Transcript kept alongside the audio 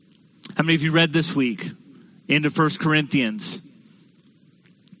How many of you read this week into 1 Corinthians?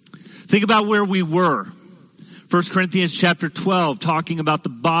 Think about where we were. 1 Corinthians chapter 12, talking about the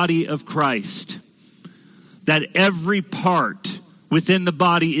body of Christ. That every part within the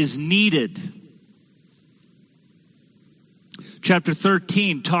body is needed. Chapter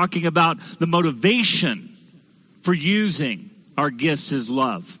 13, talking about the motivation for using our gifts is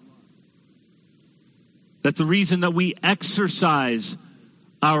love. That the reason that we exercise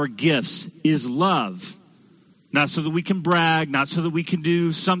our gifts is love. Not so that we can brag, not so that we can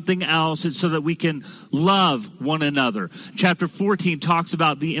do something else. It's so that we can love one another. Chapter 14 talks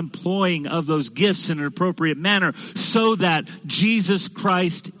about the employing of those gifts in an appropriate manner so that Jesus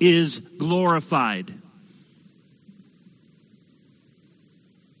Christ is glorified.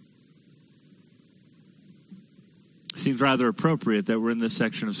 Seems rather appropriate that we're in this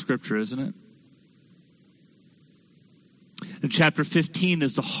section of Scripture, isn't it? And chapter 15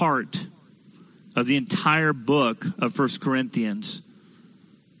 is the heart of the entire book of 1 Corinthians.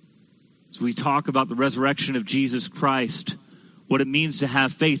 So we talk about the resurrection of Jesus Christ, what it means to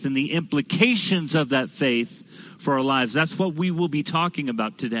have faith, and the implications of that faith for our lives. That's what we will be talking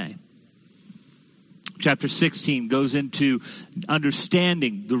about today. Chapter 16 goes into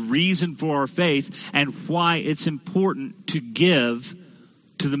understanding the reason for our faith and why it's important to give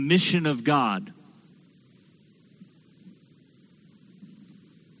to the mission of God.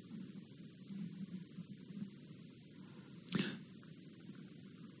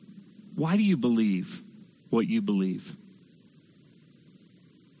 Why do you believe what you believe?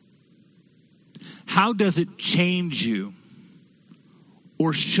 How does it change you?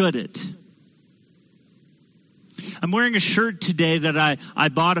 Or should it? I'm wearing a shirt today that I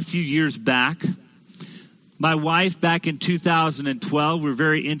bought a few years back. My wife, back in 2012, we're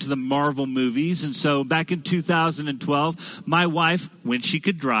very into the Marvel movies. And so back in 2012, my wife, when she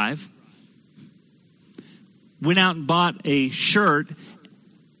could drive, went out and bought a shirt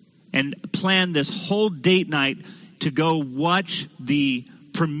and planned this whole date night to go watch the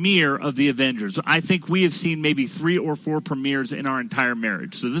premiere of the Avengers. I think we have seen maybe 3 or 4 premieres in our entire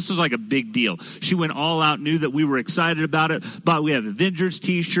marriage. So this was like a big deal. She went all out, knew that we were excited about it. But we have Avengers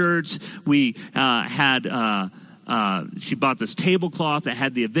t-shirts. We she bought this tablecloth that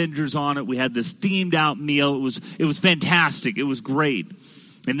had the Avengers on it. We had this themed out meal. It was fantastic. It was great.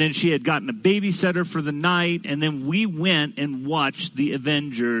 And then she had gotten a babysitter for the night, and then we went and watched the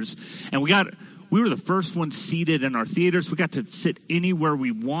Avengers. And we were the first ones seated in our theaters. We got to sit anywhere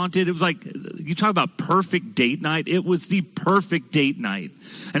we wanted. It was like, you talk about perfect date night. It was the perfect date night.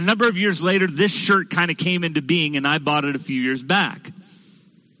 And a number of years later, this shirt kind of came into being, and I bought it a few years back.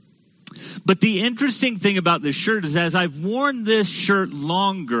 But the interesting thing about this shirt is as I've worn this shirt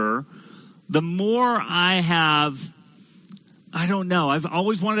longer, the more I've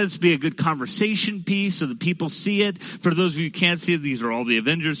always wanted it to be a good conversation piece so that people see it. For those of you who can't see it, these are all the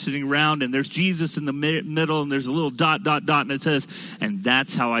Avengers sitting around, and there's Jesus in the middle, and there's a little ... and it says, "And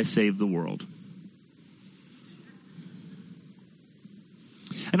that's how I save the world."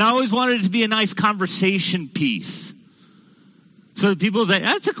 And I always wanted it to be a nice conversation piece. So that people say,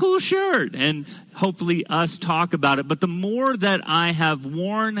 "That's a cool shirt," and hopefully us talk about it. But the more that I have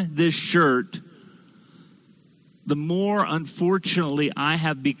worn this shirt, the more, unfortunately, I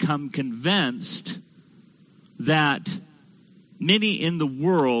have become convinced that many in the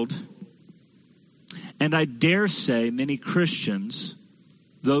world, and I dare say many Christians,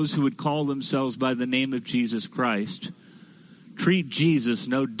 those who would call themselves by the name of Jesus Christ, treat Jesus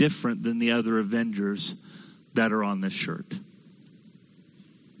no different than the other Avengers that are on this shirt.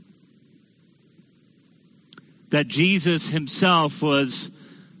 That Jesus himself was,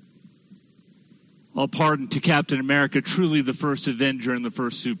 all pardon to Captain America, truly the first Avenger and the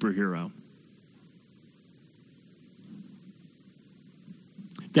first superhero.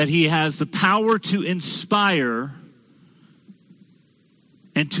 That he has the power to inspire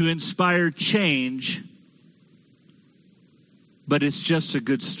and to inspire change, but it's just a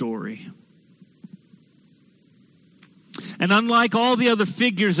good story. And unlike all the other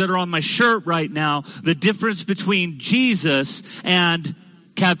figures that are on my shirt right now, the difference between Jesus and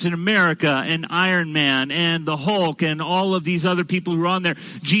Captain America and Iron Man and the Hulk and all of these other people who are on there,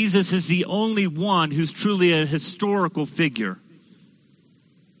 Jesus is the only one who's truly a historical figure.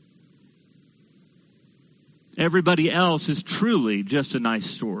 Everybody else is truly just a nice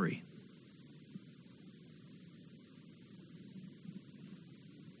story.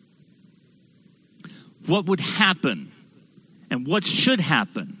 What would happen and what should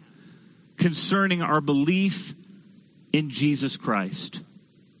happen concerning our belief in Jesus Christ?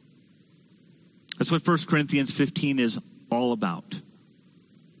 That's what 1 Corinthians 15 is all about.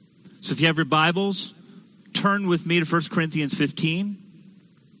 So if you have your Bibles, turn with me to 1 Corinthians 15.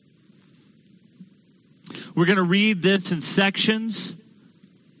 We're going to read this in sections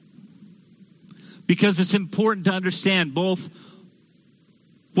because it's important to understand both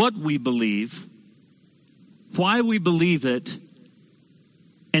what we believe, why we believe it,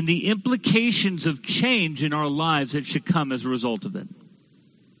 and the implications of change in our lives that should come as a result of it.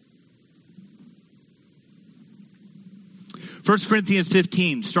 1 Corinthians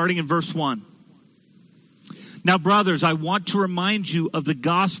 15, starting in verse 1. Now, brothers, I want to remind you of the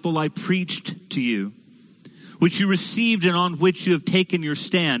gospel I preached to you, which you received and on which you have taken your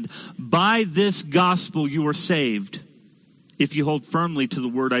stand. By this gospel you are saved, if you hold firmly to the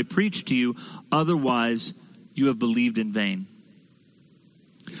word I preached to you. Otherwise, you have believed in vain.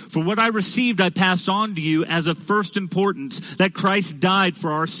 For what I received I passed on to you as of first importance, that Christ died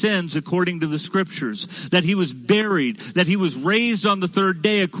for our sins according to the Scriptures, that he was buried, that he was raised on the third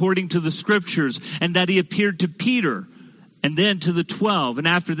day according to the Scriptures, and that he appeared to Peter, and then to the 12. And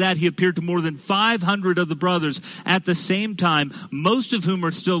after that he appeared to more than 500 of the brothers at the same time, most of whom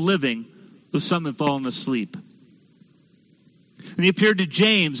are still living, though some have fallen asleep. And he appeared to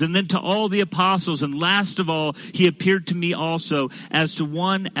James, and then to all the apostles, and last of all, he appeared to me also, as to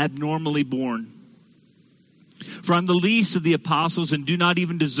one abnormally born. For I'm the least of the apostles, and do not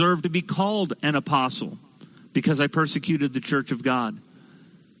even deserve to be called an apostle, because I persecuted the church of God.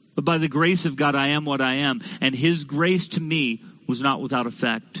 But by the grace of God I am what I am, and his grace to me was not without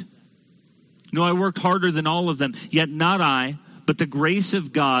effect. No, I worked harder than all of them, yet not I, but the grace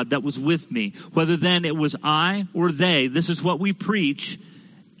of God that was with me. Whether then it was I or they, this is what we preach,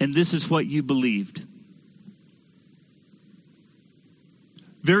 and this is what you believed.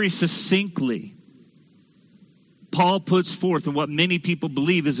 Very succinctly, Paul puts forth in what many people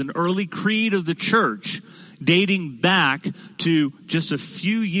believe is an early creed of the church, dating back to just a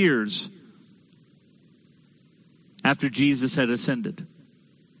few years after Jesus had ascended.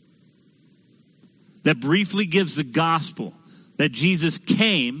 That briefly gives the gospel that Jesus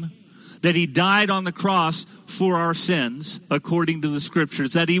came, that he died on the cross for our sins, according to the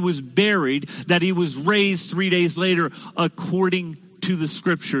Scriptures, that he was buried, that he was raised 3 days later, according to the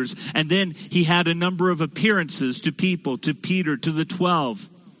Scriptures. And then he had a number of appearances to people, to Peter, to the 12,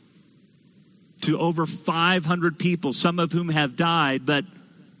 to over 500 people, some of whom have died, but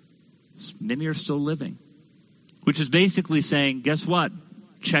many are still living. Which is basically saying, guess what?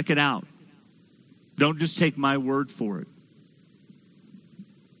 Check it out. Don't just take my word for it.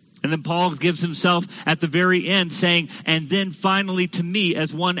 And then Paul gives himself at the very end saying, and then finally to me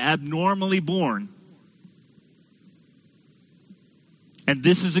as one abnormally born. And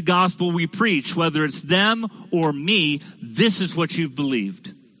this is the gospel we preach, whether it's them or me, this is what you've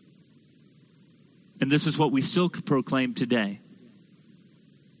believed. And this is what we still proclaim today.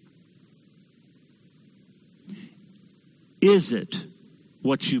 Is it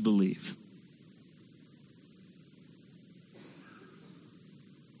what you believe?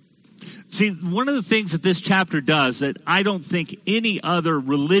 See, one of the things that this chapter does that I don't think any other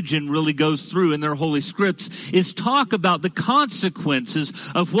religion really goes through in their holy scripts is talk about the consequences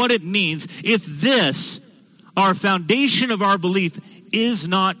of what it means if this, our foundation of our belief, is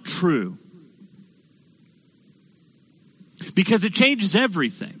not true. Because it changes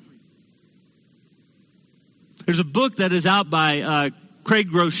everything. There's a book that is out by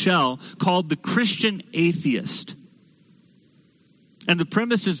Craig Groeschel called The Christian Atheist. And the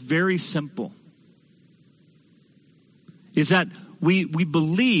premise is very simple. Is that we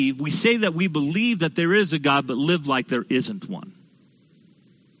say that we believe that there is a God, but live like there isn't one.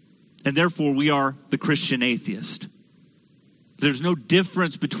 And therefore we are the Christian atheist. There's no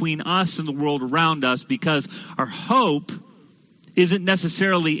difference between us and the world around us because our hope isn't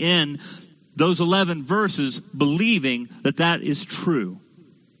necessarily in those 11 verses believing that that is true.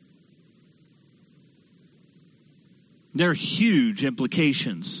 There are huge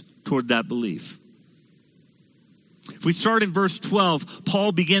implications toward that belief. If we start in verse 12,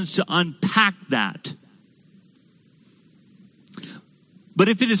 Paul begins to unpack that. But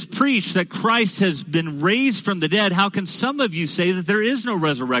if it is preached that Christ has been raised from the dead, how can some of you say that there is no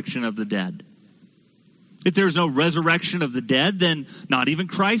resurrection of the dead? If there is no resurrection of the dead, then not even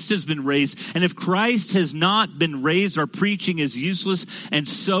Christ has been raised. And if Christ has not been raised, our preaching is useless, and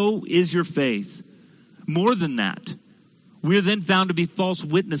so is your faith. More than that, we are then found to be false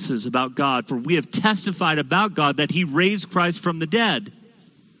witnesses about God, for we have testified about God that he raised Christ from the dead.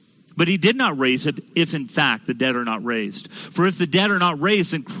 But he did not raise it if in fact the dead are not raised. For if the dead are not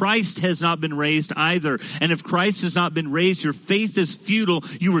raised, then Christ has not been raised either. And if Christ has not been raised, your faith is futile.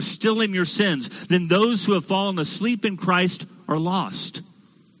 You are still in your sins. Then those who have fallen asleep in Christ are lost.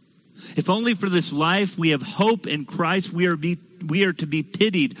 If only for this life we have hope in Christ, we are to be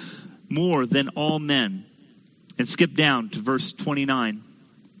pitied more than all men. And skip down to verse 29.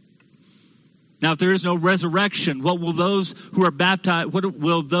 Now, if there is no resurrection, what will those who are baptized, what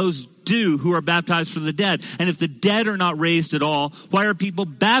will those do who are baptized for the dead? And if the dead are not raised at all, why are people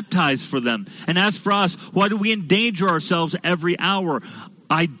baptized for them? And as for us, why do we endanger ourselves every hour?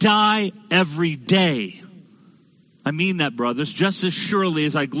 I die every day. I mean that, brothers, just as surely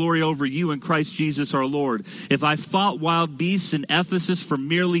as I glory over you in Christ Jesus our Lord. If I fought wild beasts in Ephesus for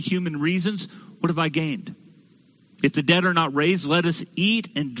merely human reasons, what have I gained? If the dead are not raised, let us eat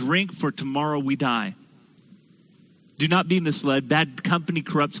and drink, for tomorrow we die. Do not be misled. Bad company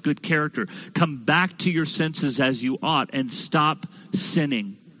corrupts good character. Come back to your senses as you ought and stop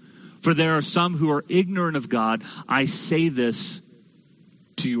sinning. For there are some who are ignorant of God. I say this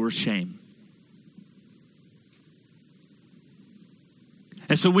to your shame.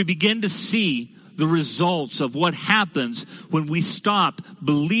 And so we begin to see the results of what happens when we stop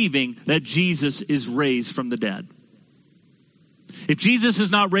believing that Jesus is raised from the dead. If Jesus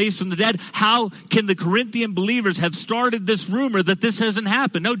is not raised from the dead, how can the Corinthian believers have started this rumor that this hasn't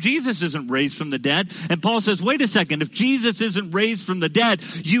happened? No, Jesus isn't raised from the dead. And Paul says, wait a second, if Jesus isn't raised from the dead,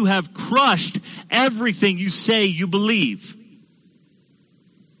 you have crushed everything you say you believe.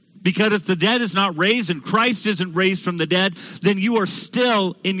 Because if the dead is not raised and Christ isn't raised from the dead, then you are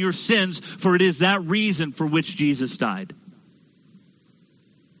still in your sins, for it is that reason for which Jesus died.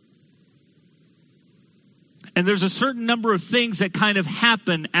 And there's a certain number of things that kind of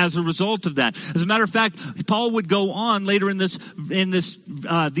happen as a result of that. As a matter of fact, Paul would go on later in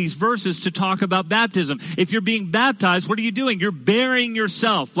these verses to talk about baptism. If you're being baptized, what are you doing? You're burying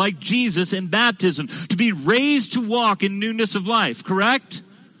yourself like Jesus in baptism to be raised to walk in newness of life. Correct?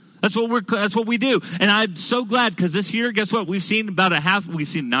 That's what we do. And I'm so glad, because this year, guess what? We've seen about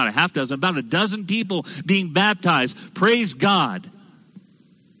a dozen people being baptized. Praise God.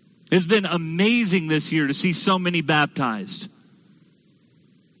 It's been amazing this year to see so many baptized.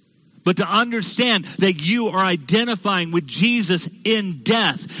 But to understand that you are identifying with Jesus in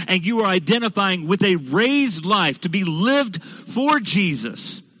death, and you are identifying with a raised life to be lived for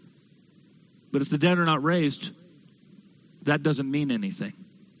Jesus. But if the dead are not raised, that doesn't mean anything.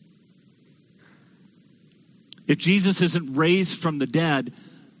 If Jesus isn't raised from the dead,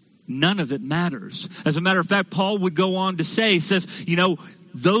 none of it matters. As a matter of fact, Paul would go on to say, he says,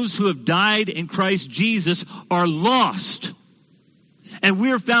 those who have died in Christ Jesus are lost. And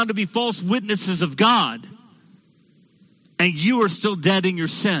we are found to be false witnesses of God. And you are still dead in your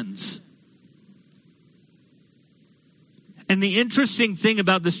sins. And the interesting thing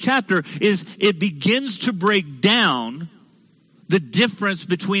about this chapter is it begins to break down the difference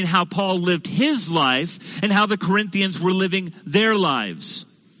between how Paul lived his life and how the Corinthians were living their lives.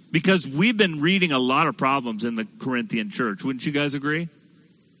 Because we've been reading a lot of problems in the Corinthian church. Wouldn't you guys agree?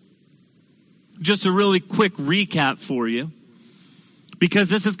 Just a really quick recap for you. Because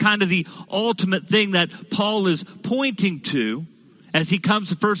this is kind of the ultimate thing that Paul is pointing to as he comes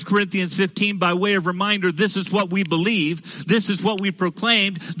to 1 Corinthians 15 by way of reminder. This is what we believe. This is what we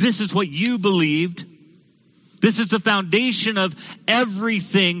proclaimed. This is what you believed. This is the foundation of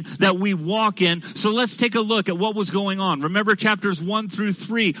everything that we walk in. So let's take a look at what was going on. Remember, chapters 1 through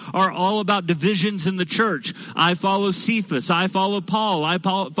 3 are all about divisions in the church. I follow Cephas. I follow Paul. I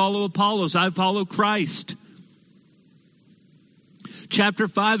follow Apollos. I follow Christ. Chapter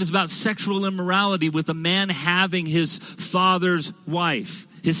 5 is about sexual immorality with a man having his father's wife,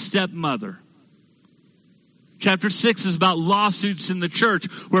 his stepmother. Chapter 6 is about lawsuits in the church,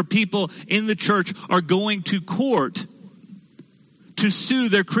 where people in the church are going to court to sue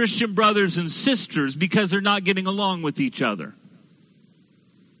their Christian brothers and sisters because they're not getting along with each other.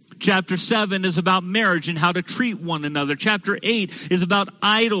 Chapter 7 is about marriage and how to treat one another. Chapter 8 is about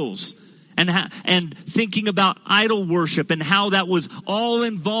idols and thinking about idol worship and how that was all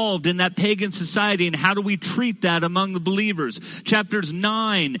involved in that pagan society, and how do we treat that among the believers. Chapters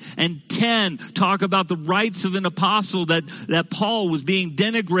 9 and 10 talk about the rights of an apostle, that Paul was being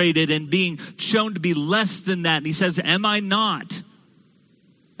denigrated and being shown to be less than that. And he says, am I not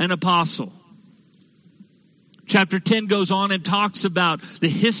an apostle? Chapter 10 goes on and talks about the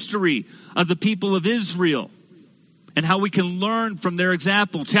history of the people of Israel and how we can learn from their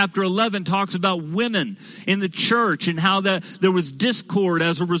example. Chapter 11 talks about women in the church and how there was discord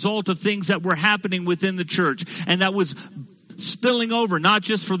as a result of things that were happening within the church. And that was spilling over, not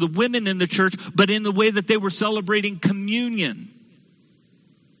just for the women in the church, but in the way that they were celebrating communion.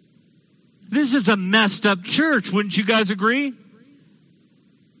 This is a messed up church, wouldn't you guys agree?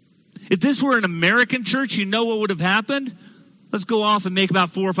 If this were an American church, you know what would have happened? Let's go off and make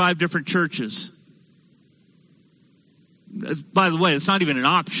about 4 or 5 different churches. By the way, it's not even an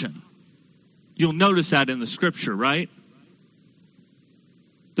option. You'll notice that in the scripture, right?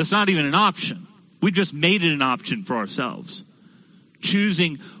 That's not even an option. We just made it an option for ourselves.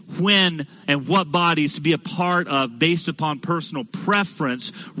 Choosing when and what bodies to be a part of based upon personal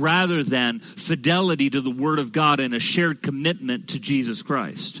preference rather than fidelity to the Word of God and a shared commitment to Jesus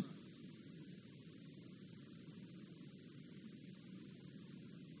Christ.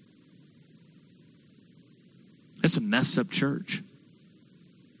 That's a messed up church.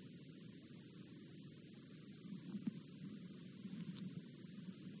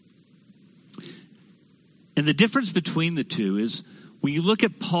 And the difference between the two is when you look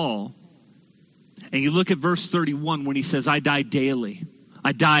at Paul and you look at verse 31 when he says, I die daily.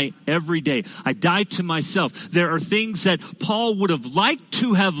 I die every day. I die to myself. There are things that Paul would have liked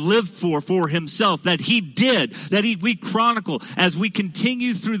to have lived for himself, that he did, we chronicle. As we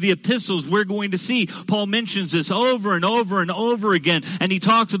continue through the epistles, we're going to see Paul mentions this over and over and over again. And he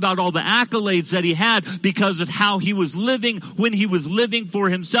talks about all the accolades that he had because of how he was living when he was living for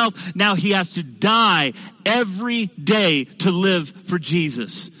himself. Now he has to die every day to live for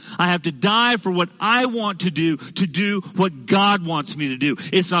Jesus. I have to die for what I want to do what God wants me to do.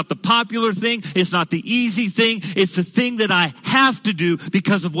 It's not the popular thing. It's not the easy thing. It's the thing that I have to do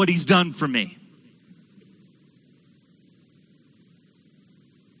because of what he's done for me.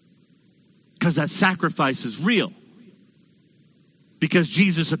 Because that sacrifice is real. Because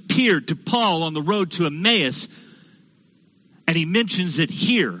Jesus appeared to Paul on the road to Emmaus, and he mentions it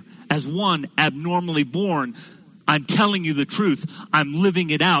here as one abnormally born. I'm telling you the truth. I'm living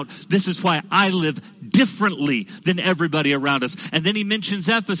it out. This is why I live differently than everybody around us. And then he mentions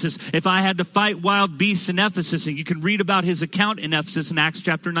Ephesus. If I had to fight wild beasts in Ephesus, and you can read about his account in Ephesus in Acts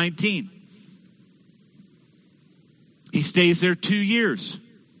chapter 19. He stays there 2 years.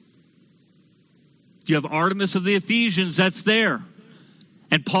 You have Artemis of the Ephesians that's there.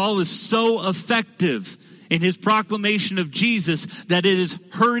 And Paul is so effective in his proclamation of Jesus that it is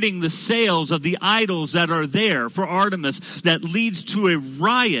hurting the sales of the idols that are there for Artemis, that leads to a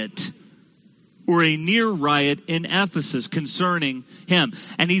riot or a near riot in Ephesus concerning him.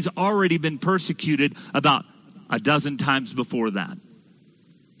 And he's already been persecuted about a dozen times before that.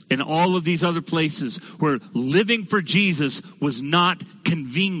 In all of these other places where living for Jesus was not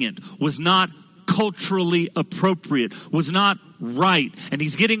convenient, was not culturally appropriate, was not right. And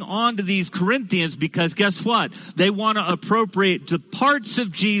he's getting on to these Corinthians because guess what? They want to appropriate the parts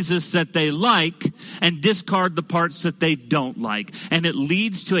of Jesus that they like and discard the parts that they don't like. And it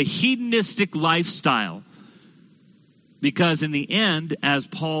leads to a hedonistic lifestyle. Because in the end, as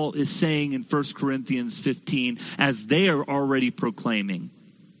Paul is saying in 1 Corinthians 15, as they are already proclaiming,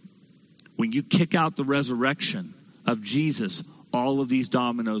 when you kick out the resurrection of Jesus, all of these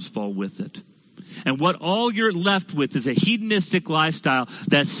dominoes fall with it. And what all you're left with is a hedonistic lifestyle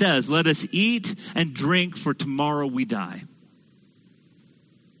that says, let us eat and drink, for tomorrow we die.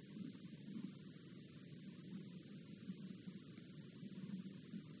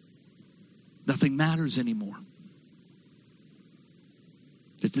 Nothing matters anymore.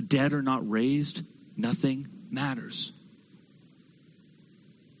 If the dead are not raised, nothing matters.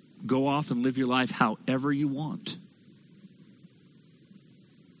 Go off and live your life however you want.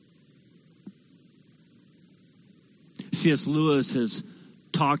 C.S. Lewis has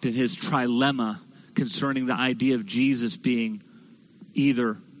talked in his trilemma concerning the idea of Jesus being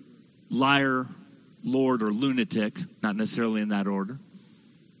either liar, Lord, or lunatic, not necessarily in that order.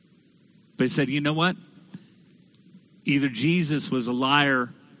 But he said, you know what? Either Jesus was a liar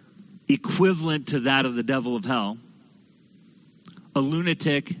equivalent to that of the devil of hell, a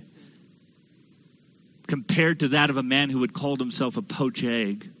lunatic compared to that of a man who had called himself a poached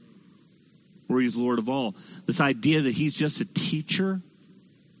egg, or he's Lord of all. This idea that he's just a teacher,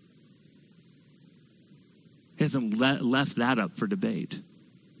 he hasn't left that up for debate.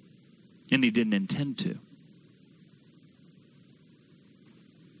 And he didn't intend to.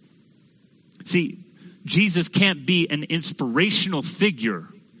 See, Jesus can't be an inspirational figure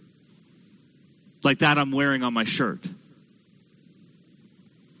like that I'm wearing on my shirt.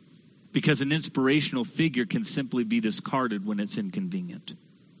 Because an inspirational figure can simply be discarded when it's inconvenient.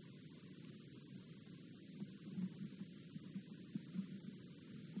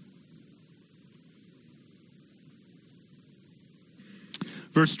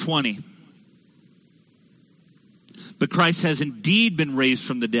 Verse 20. But Christ has indeed been raised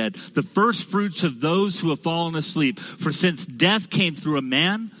from the dead, the first fruits of those who have fallen asleep. For since death came through a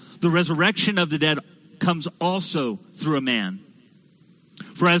man, the resurrection of the dead comes also through a man.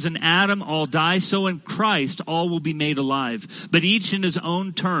 For as in Adam all die, so in Christ all will be made alive. But each in his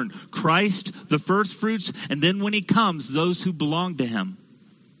own turn. Christ, the first fruits, and then when he comes, those who belong to him.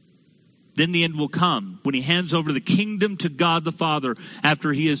 Then the end will come, when he hands over the kingdom to God the Father,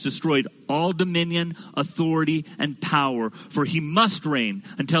 after he has destroyed all dominion, authority, and power. For he must reign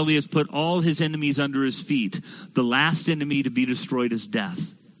until he has put all his enemies under his feet. The last enemy to be destroyed is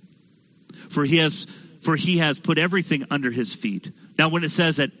death. For he has put everything under his feet. Now, when it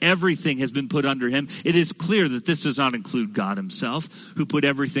says that everything has been put under him, it is clear that this does not include God himself, who put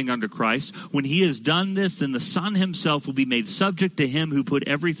everything under Christ. When he has done this, then the Son himself will be made subject to him who put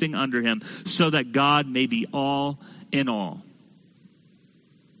everything under him, so that God may be all in all.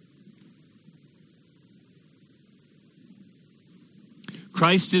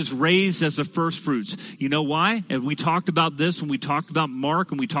 Christ is raised as the first fruits. You know why? And we talked about this when we talked about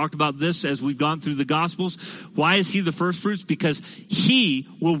Mark, and we talked about this as we've gone through the Gospels. Why is he the first fruits? Because he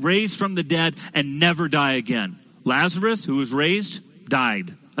will raise from the dead and never die again. Lazarus, who was raised,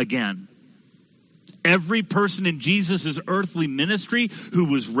 died again. Every person in Jesus' earthly ministry who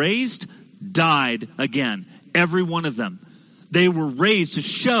was raised died again. Every one of them. They were raised to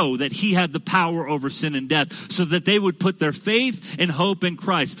show that he had the power over sin and death, so that they would put their faith and hope in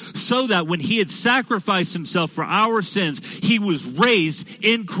Christ, so that when he had sacrificed himself for our sins, he was raised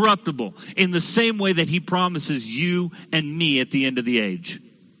incorruptible in the same way that he promises you and me at the end of the age.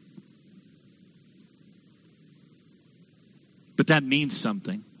 But that means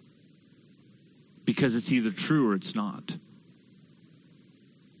something, because it's either true or it's not.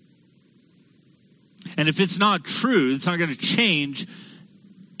 And if it's not true, it's not going to change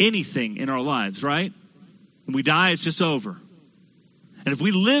anything in our lives, right? When we die, it's just over. And if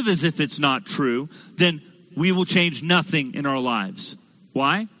we live as if it's not true, then we will change nothing in our lives.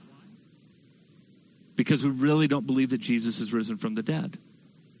 Why? Because we really don't believe that Jesus has risen from the dead.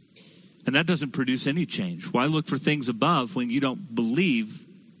 And that doesn't produce any change. Why look for things above when you don't believe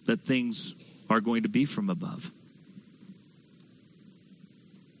that things are going to be from above?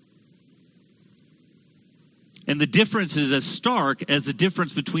 And the difference is as stark as the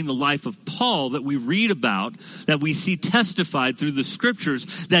difference between the life of Paul that we read about, that we see testified through the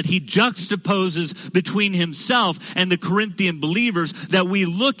scriptures, that he juxtaposes between himself and the Corinthian believers, that we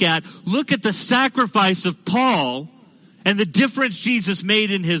look at the sacrifice of Paul and the difference Jesus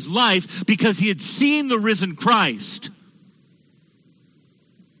made in his life because he had seen the risen Christ.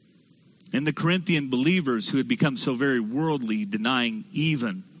 And the Corinthian believers who had become so very worldly, denying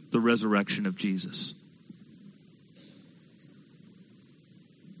even the resurrection of Jesus.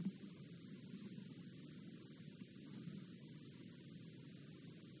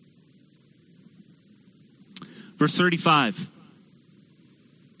 Verse 35.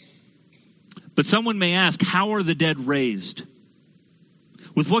 But someone may ask, how are the dead raised?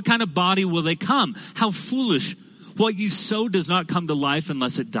 With what kind of body will they come? How foolish. What you sow does not come to life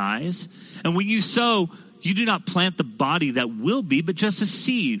unless it dies. And when you sow, you do not plant the body that will be, but just a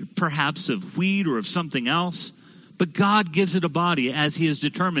seed, perhaps of wheat or of something else. But God gives it a body as he has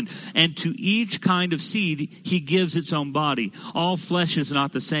determined. And to each kind of seed, he gives its own body. All flesh is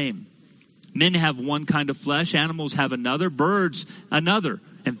not the same. Men have one kind of flesh, animals have another, birds another,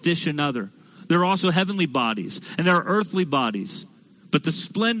 and fish another. There are also heavenly bodies, and there are earthly bodies. But the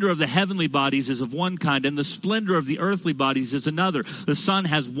splendor of the heavenly bodies is of one kind, and the splendor of the earthly bodies is another. The sun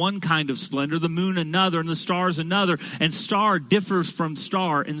has one kind of splendor, the moon another, and the stars another. And star differs from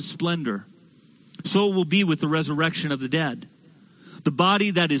star in splendor. So it will be with the resurrection of the dead. The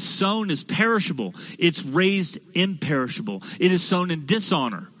body that is sown is perishable. It's raised imperishable. It is sown in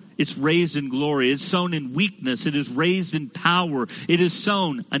dishonor. It's raised in glory. It's sown in weakness. It is raised in power. It is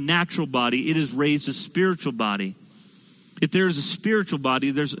sown a natural body. It is raised a spiritual body. If there is a spiritual body,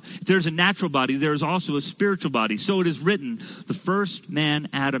 if there's a natural body, there is also a spiritual body. So it is written, the first man,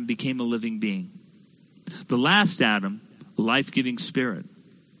 Adam, became a living being. The last Adam, a life-giving spirit.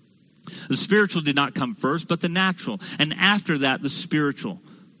 The spiritual did not come first, but the natural. And after that, the spiritual.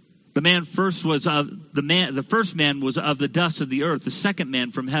 The first man was of the dust of the earth, the second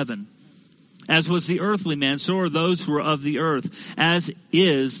man from heaven. As was the earthly man, so are those who are of the earth. As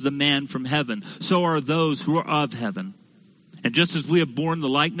is the man from heaven, so are those who are of heaven. And just as we have borne the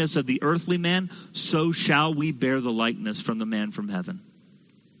likeness of the earthly man, so shall we bear the likeness from the man from heaven.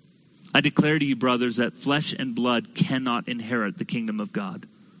 I declare to you, brothers, that flesh and blood cannot inherit the kingdom of God,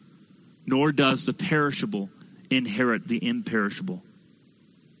 nor does the perishable inherit the imperishable.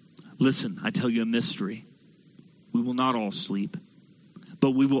 Listen, I tell you a mystery. We will not all sleep,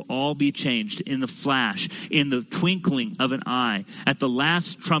 but we will all be changed in the flash, in the twinkling of an eye, at the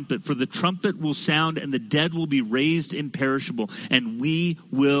last trumpet. For the trumpet will sound, and the dead will be raised imperishable, and we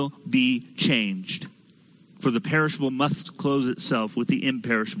will be changed. For the perishable must clothe itself with the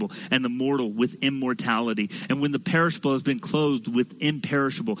imperishable, and the mortal with immortality. And when the perishable has been clothed with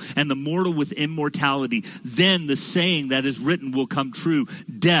imperishable, and the mortal with immortality, then the saying that is written will come true.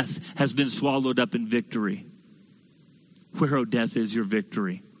 Death has been swallowed up in victory. Where, O death, is your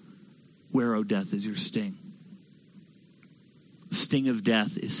victory? Where, O death, is your sting? The sting of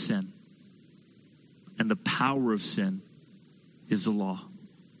death is sin. And the power of sin is the law.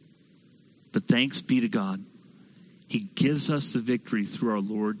 But thanks be to God, He gives us the victory through our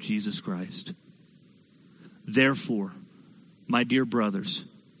Lord Jesus Christ. Therefore, my dear brothers,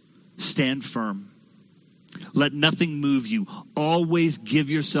 stand firm. Let nothing move you. Always give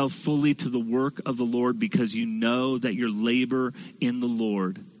yourself fully to the work of the Lord, because you know that your labor in the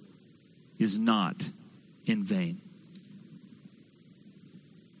Lord is not in vain.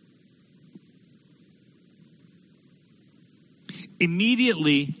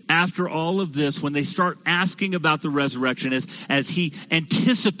 Immediately after all of this, when they start asking about the resurrection, as he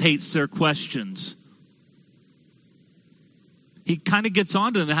anticipates their questions, he kind of gets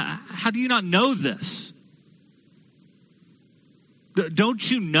on to them. How do you not know this? Don't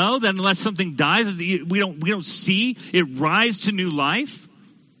you know that unless something dies, we don't see it rise to new life?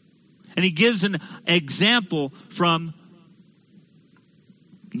 And he gives an example from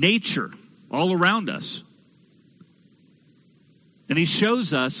nature all around us. And he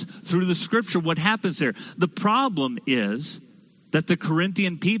shows us through the scripture what happens there. The problem is that the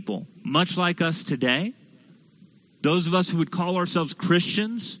Corinthian people, much like us today, those of us who would call ourselves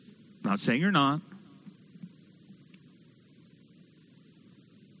Christians, not saying you're not,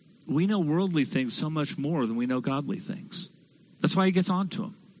 we know worldly things so much more than we know godly things. That's why he gets on to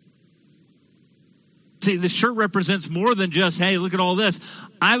them. See, the shirt represents more than just, hey, look at all this.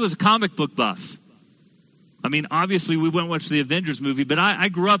 I was a comic book buff. I mean, obviously we went and watched the Avengers movie, but I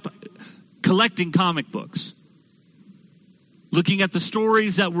grew up collecting comic books. Looking at the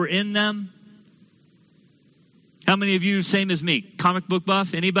stories that were in them. How many of you, same as me, comic book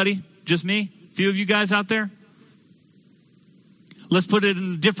buff? Anybody? Just me? A few of you guys out there? Let's put it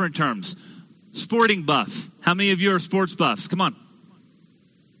in different terms. Sporting buff. How many of you are sports buffs? Come on.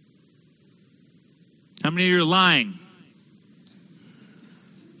 How many of you are lying?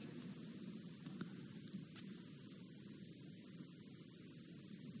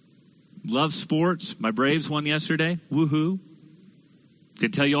 Love sports. My Braves won yesterday. Woohoo.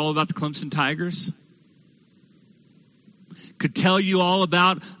 Could tell you all about the Clemson Tigers. Could tell you all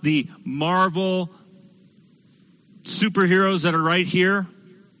about the Marvel superheroes that are right here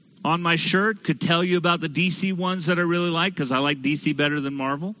on my shirt. Could tell you about the DC ones that I really like, because I like DC better than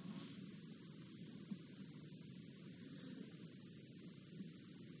Marvel.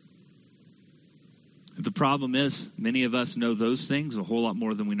 The problem is, many of us know those things a whole lot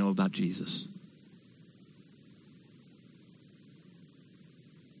more than we know about Jesus.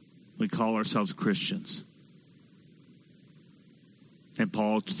 We call ourselves Christians. And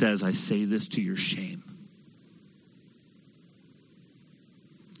Paul says, I say this to your shame.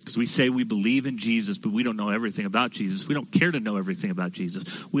 Because we say we believe in Jesus, but we don't know everything about Jesus. We don't care to know everything about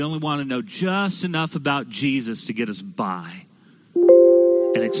Jesus. We only want to know just enough about Jesus to get us by.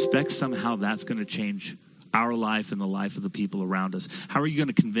 And expect somehow that's going to change our life and the life of the people around us. How are you going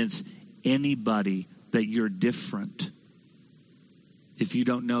to convince anybody that you're different if you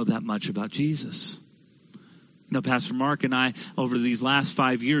don't know that much about Jesus? You know, Pastor Mark and I, over these last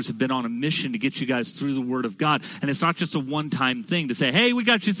 5 years, have been on a mission to get you guys through the Word of God. And it's not just a one-time thing to say, hey, we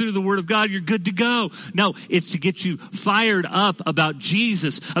got you through the Word of God, you're good to go. No, it's to get you fired up about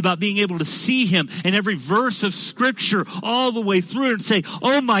Jesus, about being able to see Him in every verse of Scripture all the way through and say,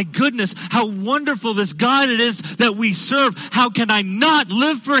 oh my goodness, how wonderful this God it is that we serve. How can I not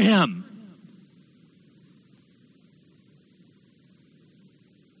live for Him?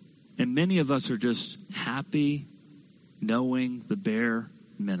 And many of us are just happy knowing the bare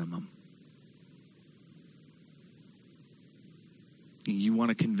minimum. And you want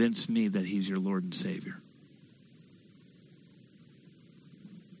to convince me that He's your Lord and Savior.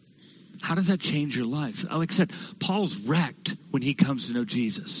 How does that change your life? Like I said, Paul's wrecked when he comes to know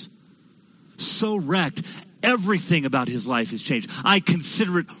Jesus. So wrecked, everything about his life has changed. I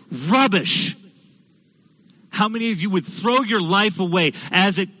consider it rubbish. How many of you would throw your life away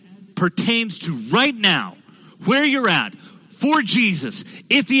as it pertains to right now, where you're at, for Jesus,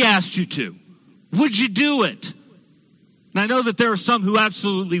 if He asked you to? Would you do it? And I know that there are some who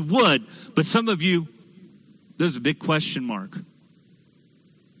absolutely would, but some of you, there's a big question mark.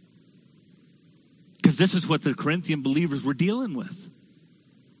 Because this is what the Corinthian believers were dealing with.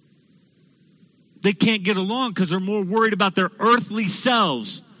 They can't get along because they're more worried about their earthly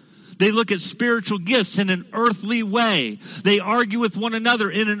selves. They look at spiritual gifts in an earthly way. They argue with one another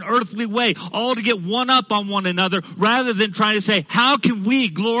in an earthly way, all to get one up on one another, rather than trying to say, how can we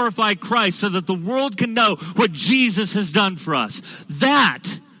glorify Christ so that the world can know what Jesus has done for us? That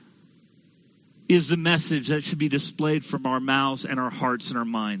is the message that should be displayed from our mouths and our hearts and our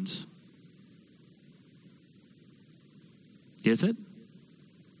minds. Is it?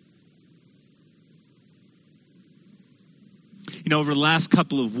 You know, over the last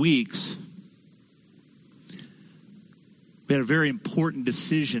couple of weeks, we had a very important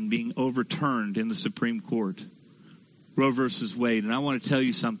decision being overturned in the Supreme Court. Roe versus Wade. And I want to tell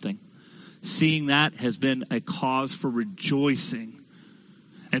you something. Seeing that has been a cause for rejoicing.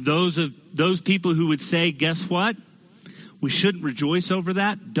 And those people who would say, guess what? We shouldn't rejoice over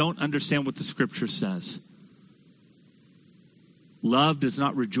that, don't understand what the Scripture says. Love does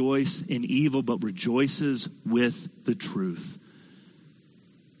not rejoice in evil, but rejoices with the truth.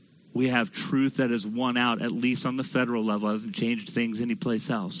 We have truth that has won out, at least on the federal level. It hasn't changed things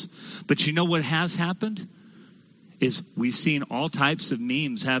anyplace else. But you know what has happened? Is we've seen all types of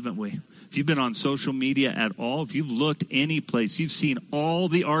memes, haven't we? If you've been on social media at all, if you've looked any place, you've seen all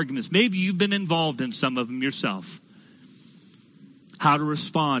the arguments. Maybe you've been involved in some of them yourself. How to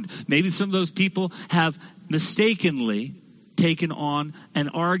respond. Maybe some of those people have mistakenly taken on an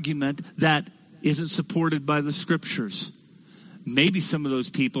argument that isn't supported by the Scriptures. Maybe some of those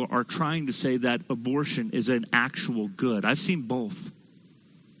people are trying to say that abortion is an actual good. I've seen both.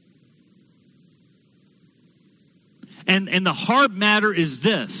 And the hard matter is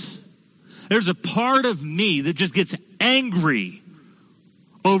this. There's a part of me that just gets angry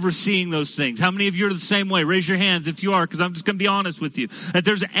over seeing those things. How many of you are the same way? Raise your hands if you are, because I'm just going to be honest with you. That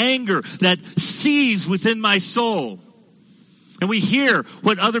there's anger that seethes within my soul. And we hear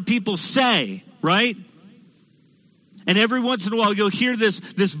what other people say, right? And every once in a while you'll hear this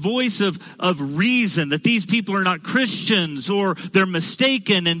voice of reason that these people are not Christians or they're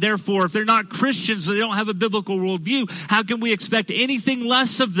mistaken, and therefore if they're not Christians, they don't have a biblical worldview, how can we expect anything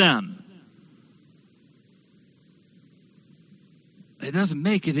less of them? It doesn't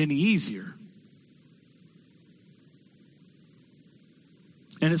make it any easier.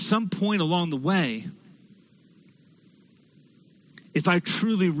 And at some point along the way, if I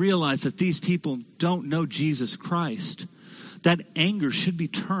truly realize that these people don't know Jesus Christ, that anger should be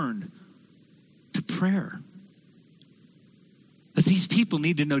turned to prayer. That these people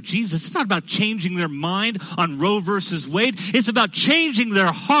need to know Jesus. It's not about changing their mind on Roe versus Wade. It's about changing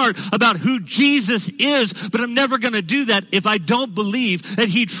their heart about who Jesus is. But I'm never going to do that if I don't believe that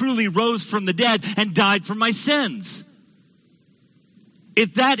he truly rose from the dead and died for my sins.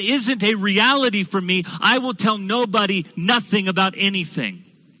 If that isn't a reality for me, I will tell nobody nothing about anything.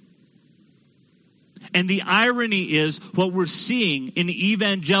 And the irony is what we're seeing in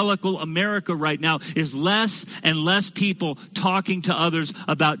evangelical America right now is less and less people talking to others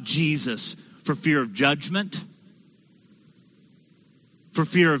about Jesus for fear of judgment, for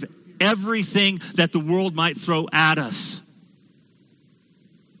fear of everything that the world might throw at us.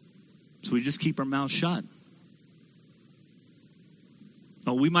 So we just keep our mouths shut.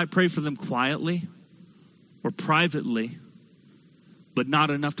 Oh, we might pray for them quietly or privately, but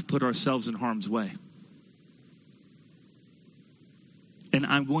not enough to put ourselves in harm's way. And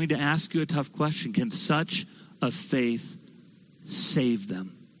I'm going to ask you a tough question. Can such a faith save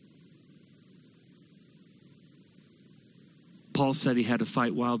them? Paul said he had to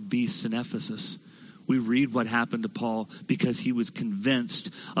fight wild beasts in Ephesus. We read what happened to Paul because he was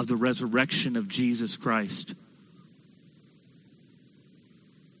convinced of the resurrection of Jesus Christ.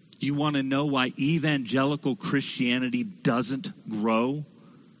 You want to know why evangelical Christianity doesn't grow?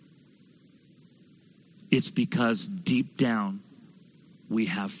 It's because deep down we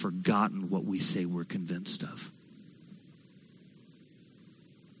have forgotten what we say we're convinced of.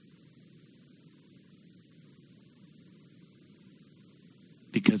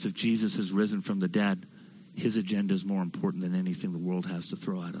 Because if Jesus has risen from the dead, his agenda is more important than anything the world has to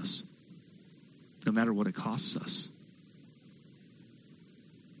throw at us, no matter what it costs us.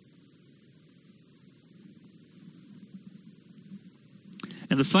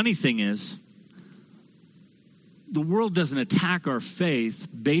 And the funny thing is, the world doesn't attack our faith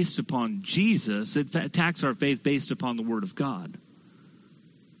based upon Jesus. It attacks our faith based upon the Word of God.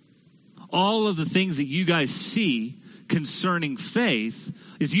 All of the things that you guys see concerning faith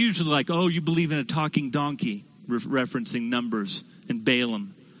is usually like, oh, you believe in a talking donkey, referencing Numbers and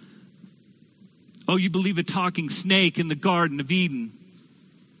Balaam. Oh, you believe a talking snake in the Garden of Eden.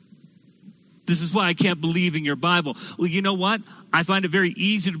 This is why I can't believe in your Bible. Well, you know what? I find it very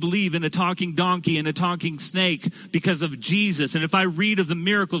easy to believe in a talking donkey and a talking snake because of Jesus. And if I read of the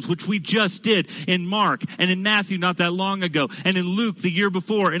miracles, which we just did in Mark and in Matthew not that long ago, and in Luke the year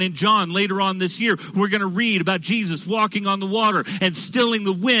before, and in John later on this year, we're going to read about Jesus walking on the water and stilling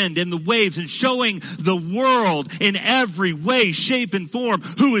the wind and the waves and showing the world in every way, shape, and form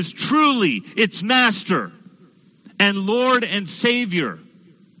who is truly its master and Lord and Savior.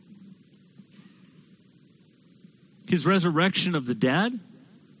 His resurrection of the dead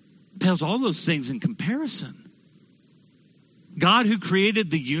pales all those things in comparison. God who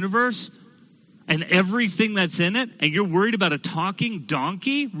created the universe and everything that's in it, and you're worried about a talking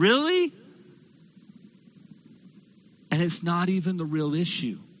donkey? Really? And it's not even the real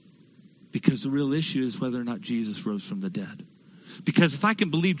issue, because the real issue is whether or not Jesus rose from the dead. Because if I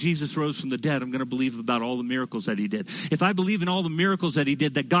can believe Jesus rose from the dead, I'm going to believe about all the miracles that he did. If I believe in all the miracles that he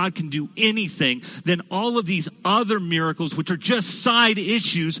did, that God can do anything, then all of these other miracles, which are just side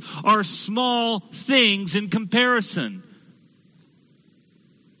issues, are small things in comparison.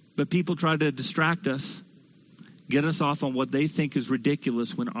 But people try to distract us, get us off on what they think is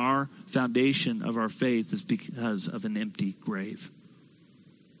ridiculous, when our foundation of our faith is because of an empty grave.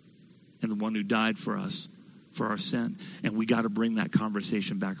 And the one who died for us, for our sin. And we got to bring that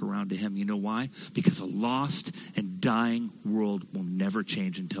conversation back around to him. You know why? Because a lost and dying world will never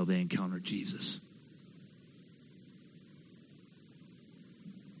change until they encounter Jesus.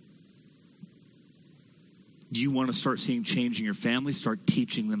 You want to start seeing change in your family? Start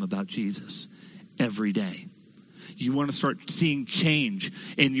teaching them about Jesus every day. You want to start seeing change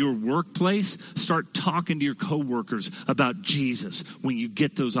in your workplace? Start talking to your coworkers about Jesus when you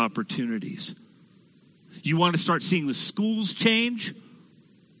get those opportunities. You want to start seeing the schools change?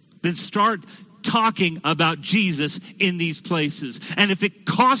 Then start talking about Jesus in these places. And if it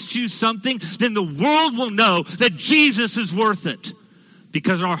costs you something, then the world will know that Jesus is worth it.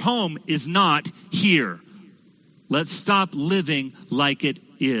 Because our home is not here. Let's stop living like it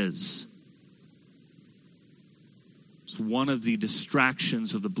is. It's one of the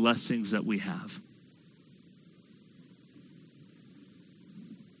distractions of the blessings that we have.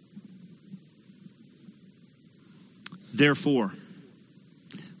 Therefore,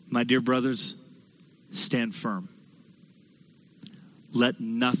 my dear brothers, stand firm. Let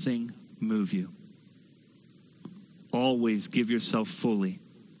nothing move you. Always give yourself fully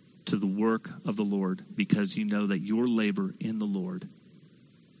to the work of the Lord, because you know that your labor in the Lord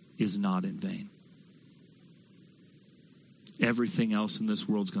is not in vain. Everything else in this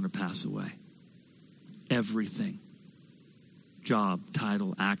world is going to pass away. Everything. Job,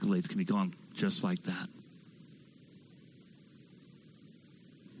 title, accolades can be gone just like that.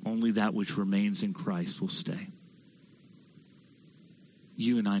 Only that which remains in Christ will stay.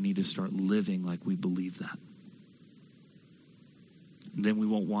 You and I need to start living like we believe that. And then we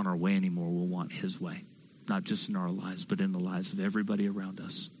won't want our way anymore. We'll want his way. Not just in our lives, but in the lives of everybody around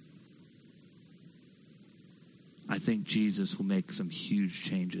us. I think Jesus will make some huge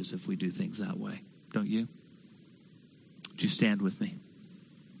changes if we do things that way. Don't you? Would you stand with me?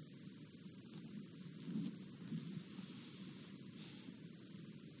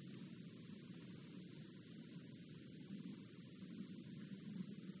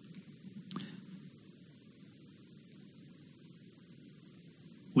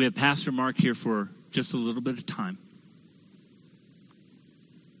 We have Pastor Mark here for just a little bit of time.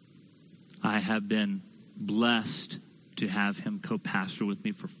 I have been blessed to have him co-pastor with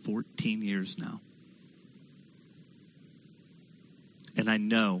me for 14 years now. And I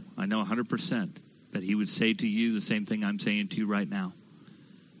know 100% that he would say to you the same thing I'm saying to you right now.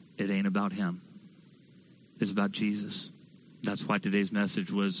 It ain't about him. It's about Jesus. That's why today's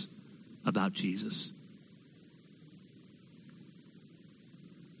message was about Jesus.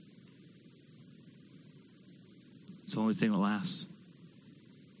 It's the only thing that lasts.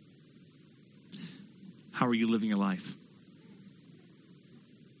 How are you living your life?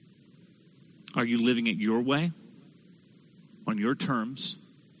 Are you living it your way? On your terms?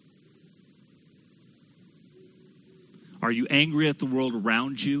 Are you angry at the world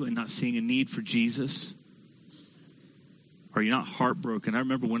around you and not seeing a need for Jesus? Are you not heartbroken? I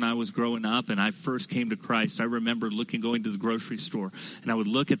remember when I was growing up and I first came to Christ, I remember going to the grocery store, and I would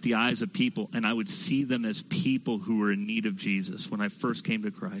look at the eyes of people and I would see them as people who were in need of Jesus when I first came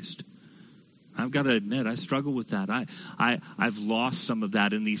to Christ. I've got to admit, I struggle with that. I've lost some of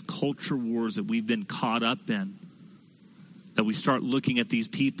that in these culture wars that we've been caught up in. That we start looking at these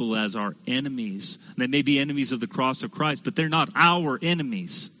people as our enemies. They may be enemies of the cross of Christ, but they're not our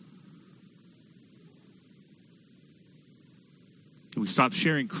enemies. We stop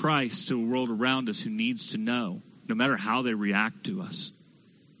sharing Christ to a world around us who needs to know, no matter how they react to us.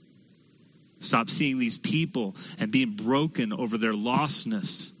 Stop seeing these people and being broken over their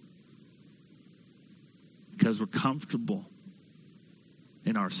lostness because we're comfortable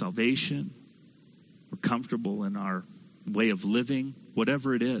in our salvation. We're comfortable in our way of living,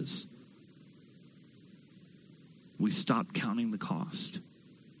 whatever it is. We stop counting the cost.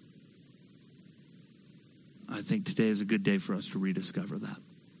 I think today is a good day for us to rediscover that.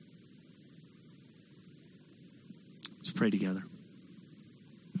 Let's pray together.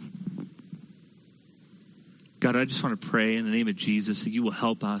 God, I just want to pray in the name of Jesus that you will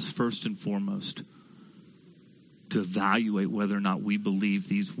help us first and foremost to evaluate whether or not we believe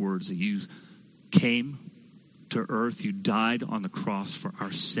these words, that you came to earth, you died on the cross for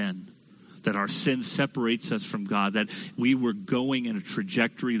our sin, that our sin separates us from God, that we were going in a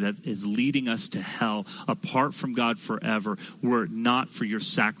trajectory that is leading us to hell apart from God forever, were it not for your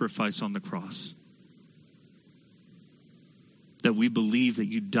sacrifice on the cross. That we believe that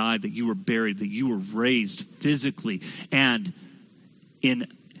you died, that you were buried, that you were raised physically and in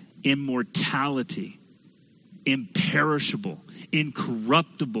immortality, imperishable,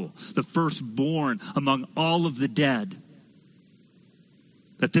 incorruptible, the firstborn among all of the dead.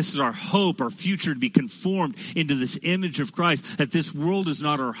 That this is our hope, our future, to be conformed into this image of Christ, that this world is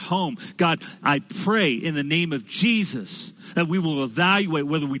not our home. God, I pray in the name of Jesus that we will evaluate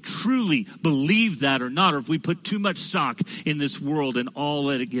whether we truly believe that or not, or if we put too much stock in this world and all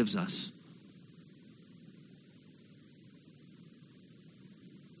that it gives us.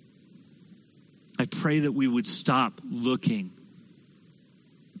 I pray that we would stop looking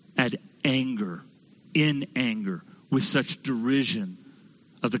at anger, in anger, with such derision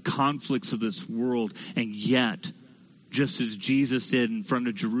of the conflicts of this world, and yet, just as Jesus did in front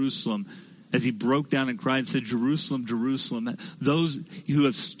of Jerusalem, as he broke down and cried and said, Jerusalem, Jerusalem, those who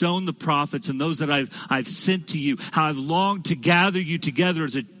have stoned the prophets and those that I've sent to you, how I've longed to gather you together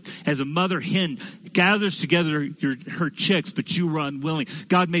as a mother hen gathers together her chicks, but you were unwilling.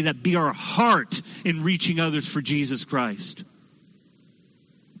 God, may that be our heart in reaching others for Jesus Christ.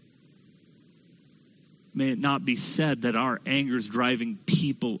 May it not be said that our anger is driving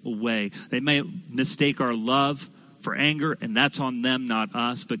people away. They may mistake our love for anger, and that's on them, not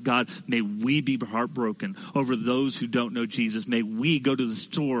us. But God, may we be heartbroken over those who don't know Jesus. May we go to the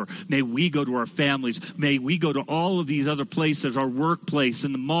store. May we go to our families. May we go to all of these other places, our workplace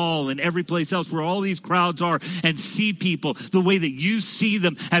and the mall and every place else where all these crowds are, and see people the way that you see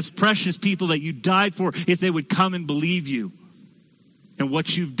them, as precious people that you died for, if they would come and believe you and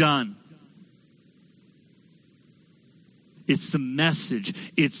what you've done. It's the message,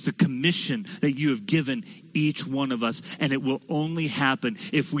 it's the commission that you have given each one of us. And it will only happen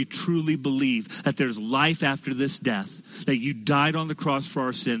if we truly believe that there's life after this death, that you died on the cross for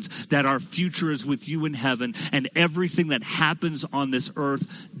our sins, that our future is with you in heaven, and everything that happens on this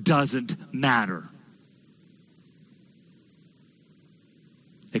earth doesn't matter.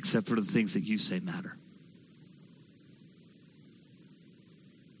 Except for the things that you say matter.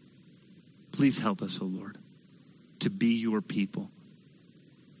 Please help us, O Lord, to be your people.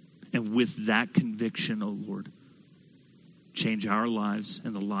 And with that conviction, O Lord, change our lives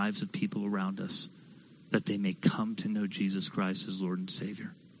and the lives of people around us, that they may come to know Jesus Christ as Lord and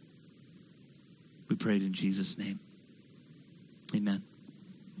Savior. We pray it in Jesus' name. Amen.